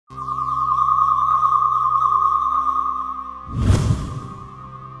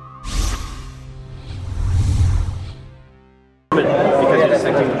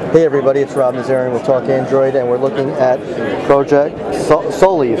Hey everybody, it's Rob Nazarian with Talk Android, and we're looking at Project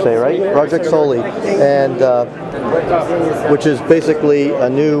Soli, you say, right? Project Soli, and which is basically a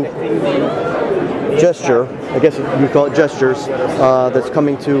new gesture, I guess you call it gestures, that's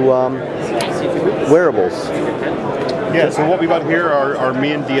coming to wearables. Yeah, so what we got here are our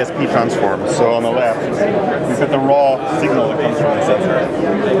main DSP transforms. So on the left, we've got the raw signal that comes from the sensor.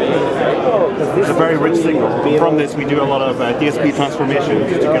 It's a very rich signal. From this, we do a lot of DSP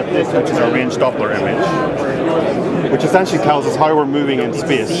transformations to get this, which is our range Doppler image, which essentially tells us how we're moving in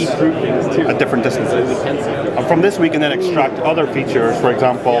space at different distances. And from this, we can then extract other features. For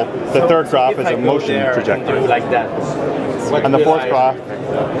example, the third graph is a motion trajectory. And the fourth graph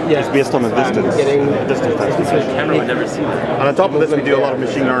is based on the distance. And on top of this, we do a lot of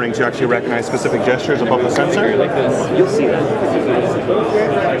machine learning to actually recognize specific gestures above the sensor. You'll see that.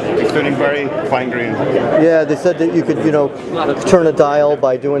 Including very fine-grained. Yeah, they said that you could, turn a dial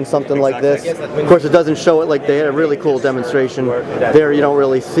by doing something like this. Of course, it doesn't show it. Like they had a really cool demonstration there. You don't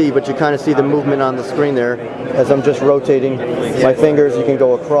really see, but you kind of see the movement on the screen there. As I'm just rotating my fingers, you can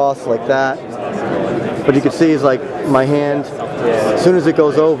go across like that. But you can see is like my hand, as soon as it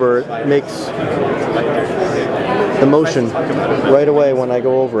goes over, it makes the motion right away when I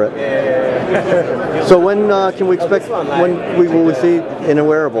go over it. So when can we expect, when will we see in a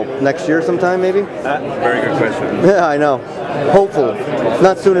wearable? Next year sometime maybe? Very good question. Yeah, I know. Hopeful.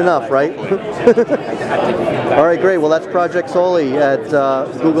 Not soon enough, right? All right, great. Well, that's Project Soli at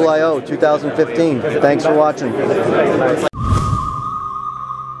Google I/O 2015. Thanks for watching.